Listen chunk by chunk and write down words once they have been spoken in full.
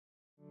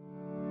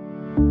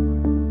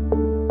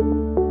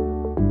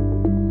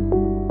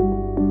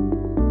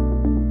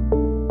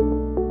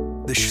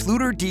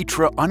Schluter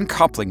DITRA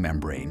Uncoupling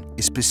membrane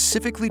is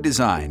specifically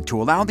designed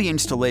to allow the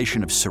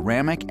installation of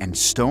ceramic and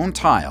stone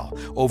tile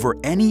over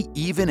any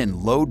even and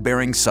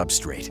load-bearing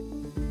substrate.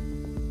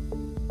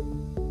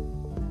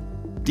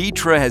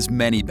 DITRA has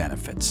many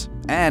benefits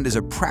and is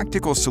a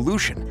practical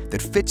solution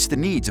that fits the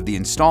needs of the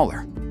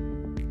installer.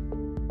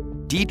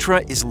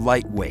 DITRA is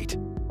lightweight,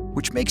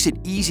 which makes it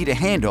easy to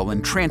handle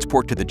and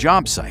transport to the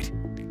job site.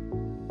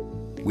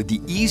 With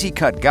the easy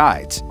cut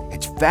guides,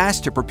 it's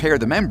fast to prepare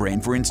the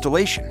membrane for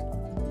installation.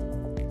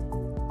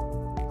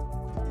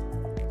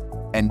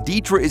 And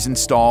DITRA is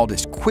installed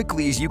as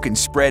quickly as you can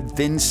spread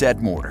thin-set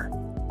mortar,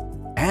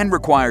 and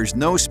requires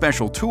no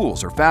special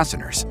tools or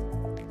fasteners.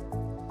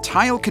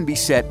 Tile can be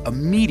set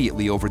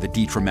immediately over the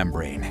DITRA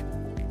membrane.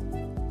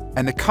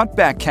 And the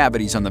cutback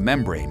cavities on the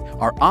membrane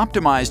are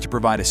optimized to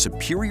provide a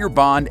superior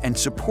bond and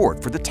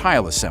support for the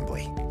tile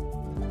assembly.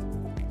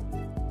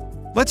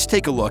 Let's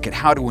take a look at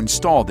how to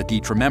install the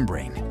DITRA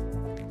membrane.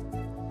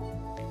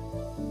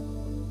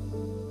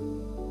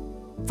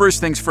 First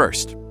things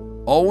first,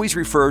 always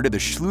refer to the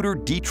Schluter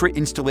DITRA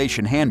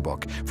Installation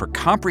Handbook for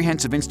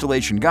comprehensive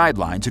installation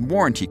guidelines and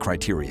warranty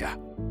criteria.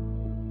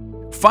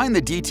 Find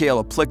the detail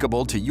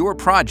applicable to your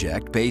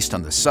project based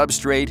on the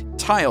substrate,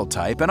 tile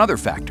type, and other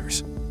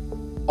factors.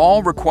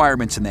 All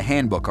requirements in the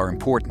handbook are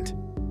important.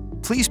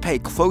 Please pay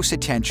close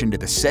attention to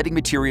the setting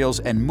materials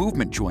and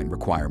movement joint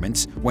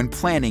requirements when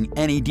planning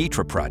any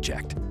DITRA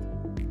project.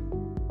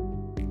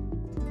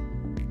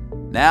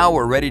 Now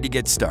we're ready to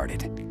get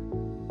started.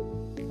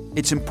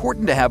 It's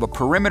important to have a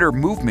perimeter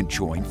movement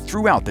joint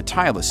throughout the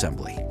tile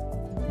assembly.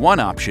 One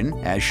option,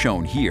 as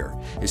shown here,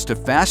 is to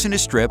fasten a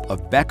strip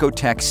of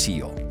Becotec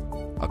seal,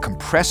 a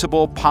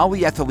compressible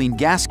polyethylene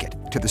gasket,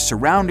 to the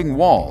surrounding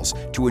walls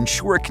to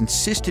ensure a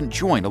consistent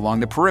joint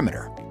along the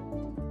perimeter.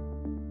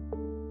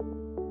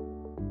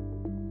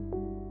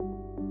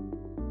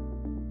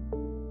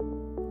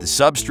 The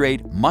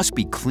substrate must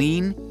be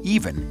clean,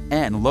 even,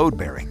 and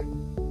load-bearing.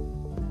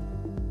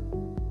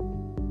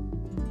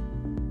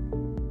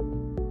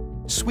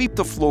 Sweep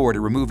the floor to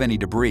remove any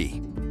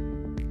debris.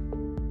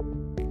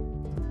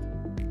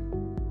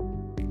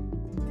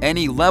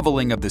 Any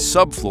leveling of the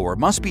subfloor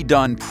must be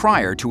done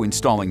prior to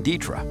installing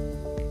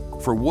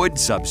DITRA. For wood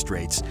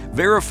substrates,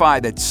 verify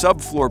that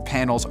subfloor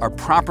panels are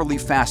properly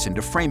fastened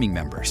to framing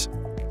members.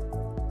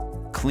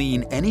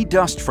 Clean any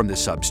dust from the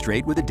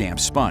substrate with a damp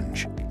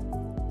sponge.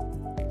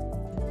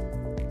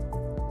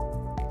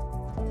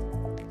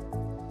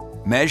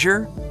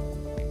 Measure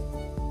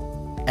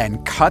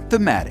and cut the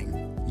matting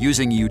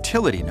using a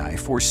utility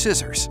knife or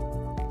scissors.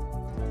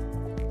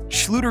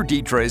 Schluter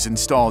DITRA is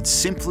installed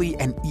simply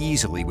and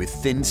easily with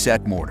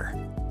thin-set mortar.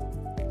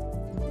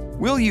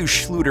 We'll use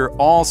Schluter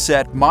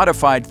all-set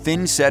modified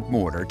thin-set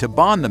mortar to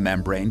bond the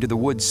membrane to the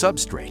wood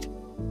substrate.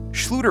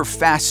 Schluter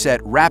fast-set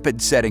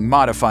rapid-setting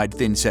modified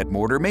thin-set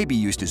mortar may be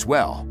used as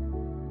well.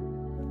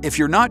 If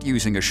you're not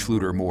using a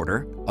Schluter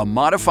mortar, a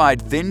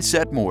modified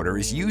thin-set mortar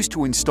is used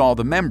to install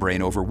the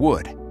membrane over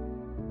wood.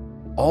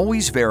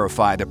 Always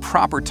verify the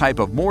proper type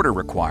of mortar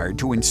required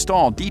to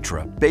install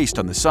DITRA based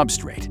on the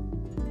substrate.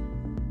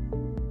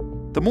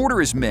 The mortar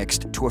is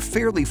mixed to a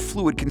fairly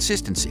fluid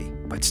consistency,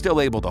 but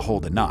still able to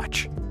hold a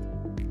notch.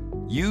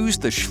 Use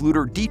the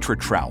Schluter DITRA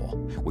trowel,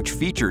 which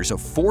features a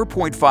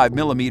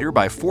 4.5mm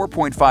by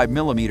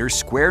 4.5mm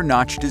square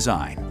notch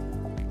design,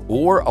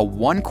 or a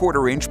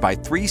 1/4 inch by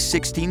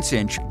 3/16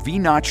 inch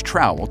V-notch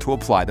trowel to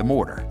apply the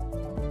mortar.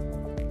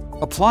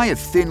 Apply a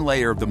thin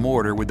layer of the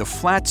mortar with the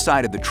flat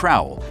side of the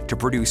trowel to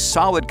produce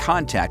solid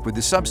contact with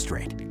the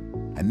substrate,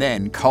 and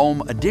then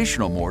comb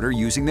additional mortar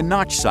using the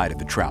notch side of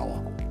the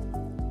trowel.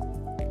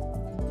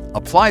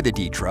 Apply the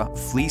DITRA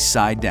fleece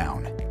side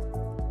down.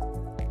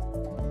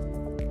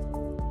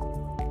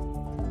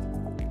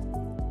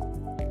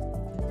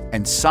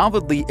 And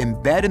solidly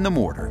embed in the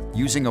mortar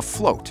using a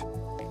float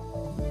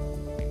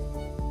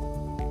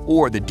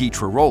or the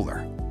DITRA roller.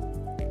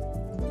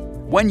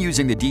 When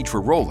using the DITRA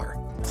roller,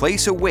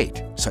 place a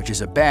weight, such as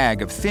a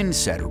bag of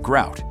thin-set or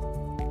grout.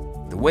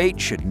 The weight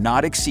should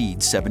not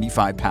exceed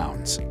 75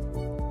 pounds.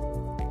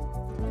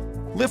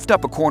 Lift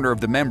up a corner of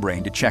the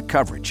membrane to check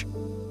coverage.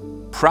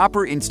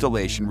 Proper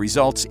installation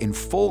results in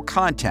full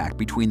contact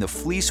between the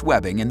fleece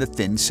webbing and the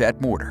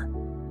thin-set mortar.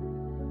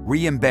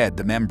 Re-embed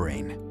the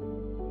membrane.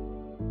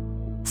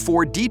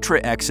 For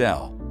DITRA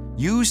XL,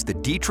 use the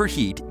DITRA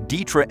Heat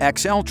DITRA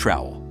XL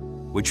trowel,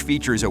 which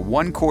features a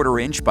 1/4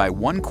 inch by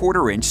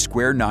 1/4 inch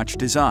square notch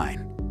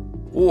design,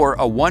 or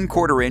a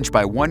 1/4 inch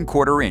by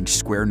 1/4 inch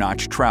square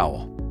notch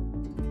trowel.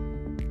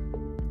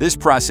 This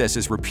process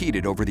is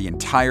repeated over the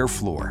entire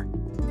floor.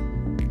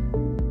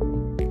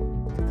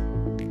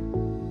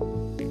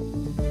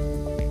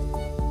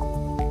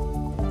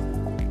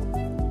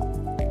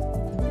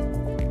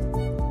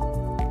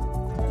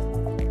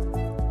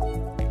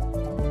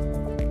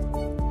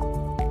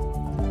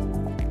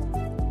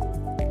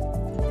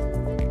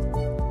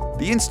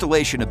 The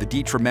installation of the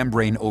DITRA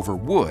membrane over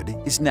wood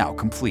is now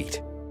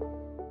complete.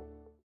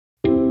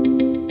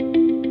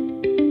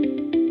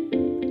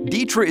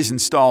 DITRA is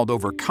installed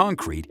over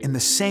concrete in the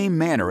same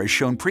manner as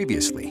shown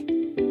previously.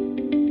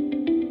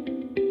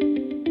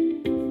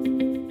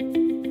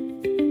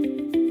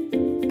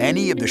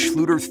 Any of the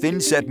Schluter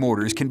thin-set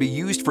mortars can be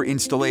used for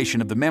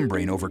installation of the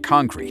membrane over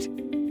concrete.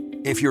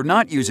 If you're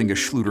not using a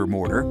Schluter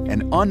mortar,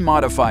 an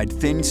unmodified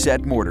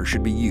thin-set mortar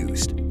should be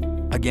used.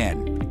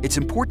 Again, it's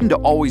important to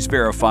always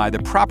verify the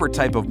proper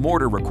type of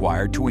mortar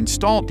required to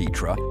install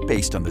DITRA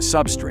based on the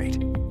substrate.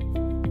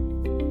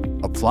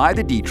 Apply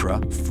the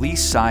DITRA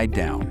fleece side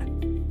down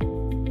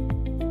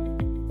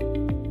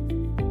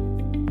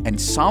and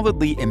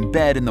solidly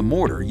embed in the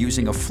mortar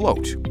using a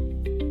float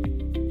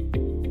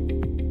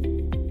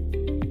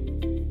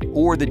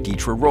or the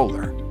DITRA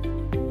roller.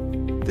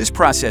 This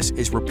process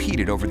is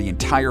repeated over the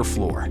entire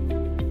floor.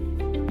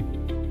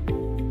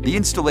 The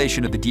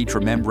installation of the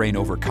DITRA membrane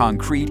over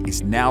concrete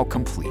is now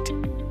complete.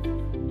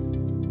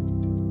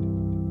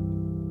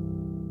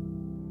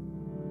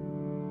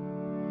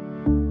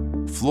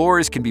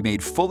 Floors can be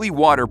made fully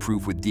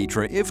waterproof with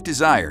DITRA if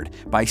desired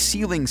by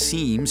sealing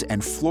seams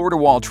and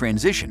floor-to-wall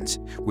transitions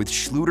with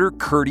Schluter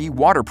Curdy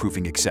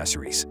waterproofing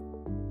accessories.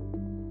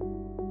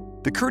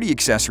 The Curdy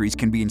accessories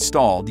can be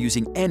installed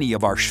using any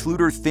of our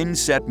Schluter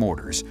thin-set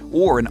mortars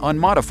or an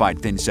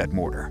unmodified thin-set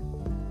mortar.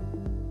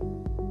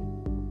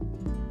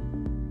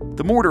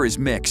 The mortar is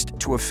mixed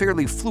to a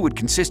fairly fluid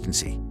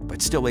consistency,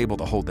 but still able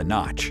to hold the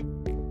notch.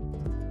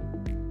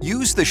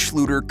 Use the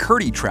Schluter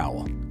Curdy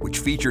trowel, which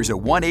features a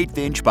 1/8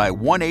 inch by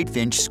 1/8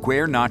 inch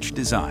square notch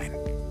design,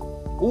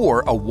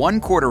 or a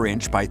 1/4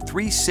 inch by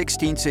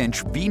 3/16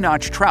 inch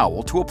V-notch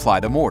trowel to apply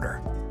the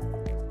mortar.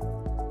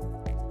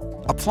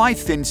 Apply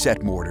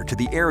thin-set mortar to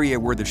the area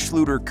where the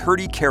Schluter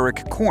Curdy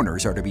Carrick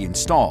corners are to be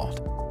installed.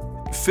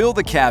 Fill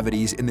the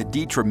cavities in the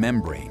DITRA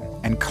membrane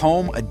and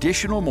comb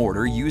additional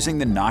mortar using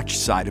the notched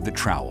side of the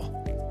trowel.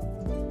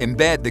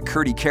 Embed the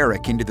Curdy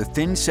Carrick into the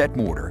thin-set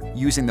mortar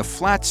using the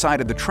flat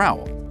side of the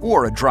trowel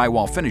or a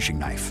drywall finishing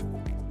knife.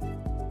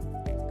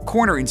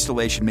 Corner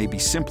installation may be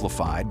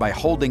simplified by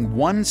holding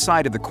one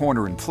side of the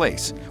corner in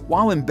place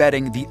while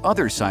embedding the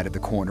other side of the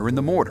corner in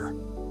the mortar.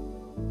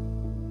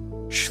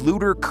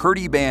 Schluter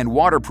Curdy Band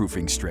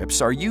waterproofing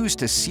strips are used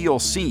to seal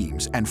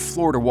seams and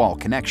floor-to-wall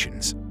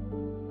connections.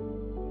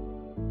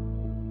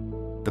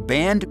 The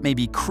band may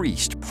be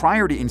creased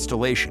prior to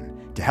installation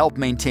to help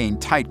maintain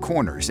tight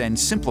corners and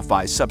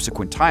simplify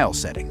subsequent tile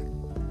setting.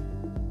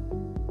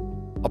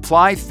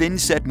 Apply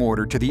thin-set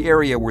mortar to the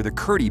area where the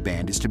Curdy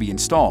band is to be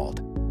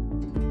installed.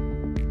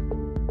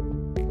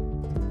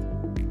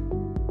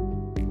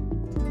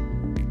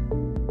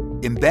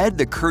 Embed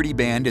the Curdy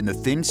band in the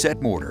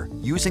thin-set mortar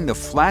using the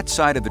flat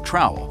side of the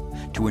trowel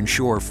to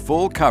ensure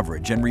full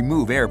coverage and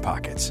remove air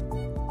pockets.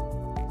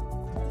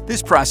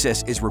 This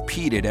process is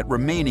repeated at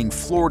remaining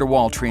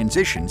floor-to-wall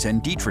transitions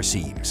and DITRA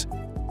seams.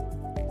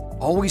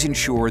 Always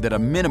ensure that a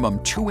minimum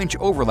 2-inch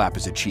overlap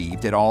is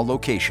achieved at all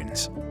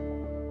locations.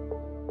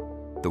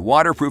 The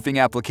waterproofing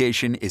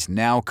application is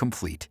now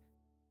complete.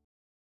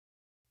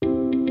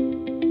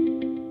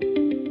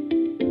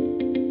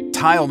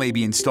 Tile may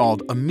be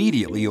installed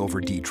immediately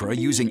over DITRA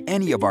using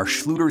any of our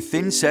Schluter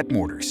thin-set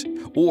mortars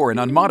or an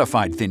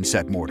unmodified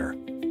thin-set mortar.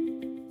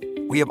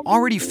 We have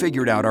already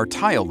figured out our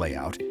tile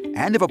layout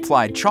and have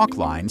applied chalk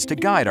lines to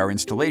guide our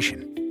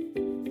installation.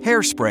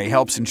 Hairspray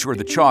helps ensure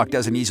the chalk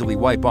doesn't easily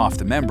wipe off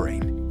the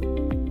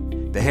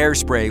membrane. The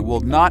hairspray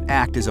will not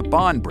act as a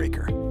bond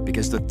breaker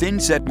because the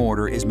thin-set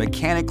mortar is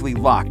mechanically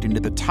locked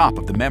into the top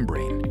of the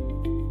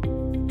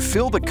membrane.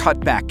 Fill the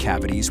cut-back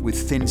cavities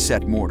with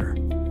thin-set mortar.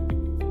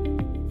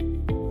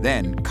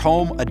 Then,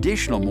 comb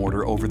additional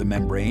mortar over the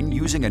membrane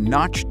using a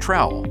notched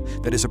trowel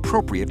that is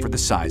appropriate for the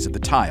size of the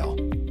tile.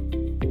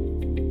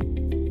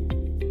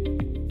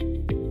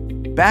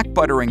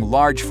 Back-buttering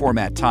large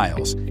format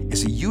tiles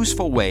is a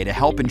useful way to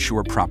help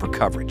ensure proper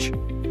coverage.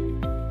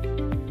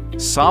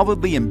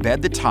 Solidly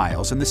embed the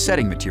tiles in the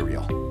setting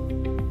material.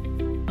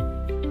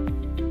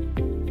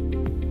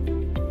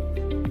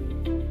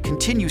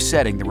 Continue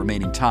setting the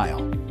remaining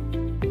tile.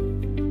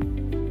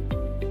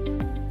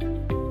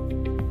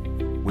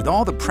 With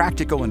all the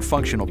practical and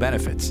functional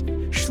benefits,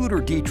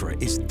 Schluter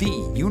DITRA is the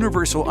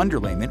universal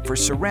underlayment for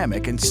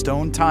ceramic and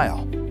stone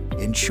tile,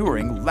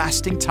 ensuring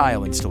lasting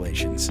tile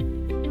installations.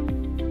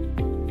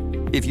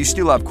 If you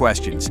still have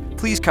questions,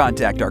 please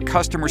contact our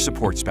customer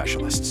support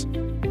specialists.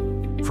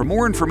 For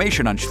more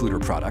information on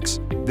Schluter products,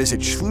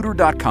 visit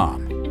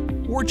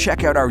schluter.com or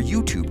check out our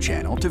YouTube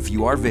channel to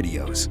view our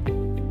videos.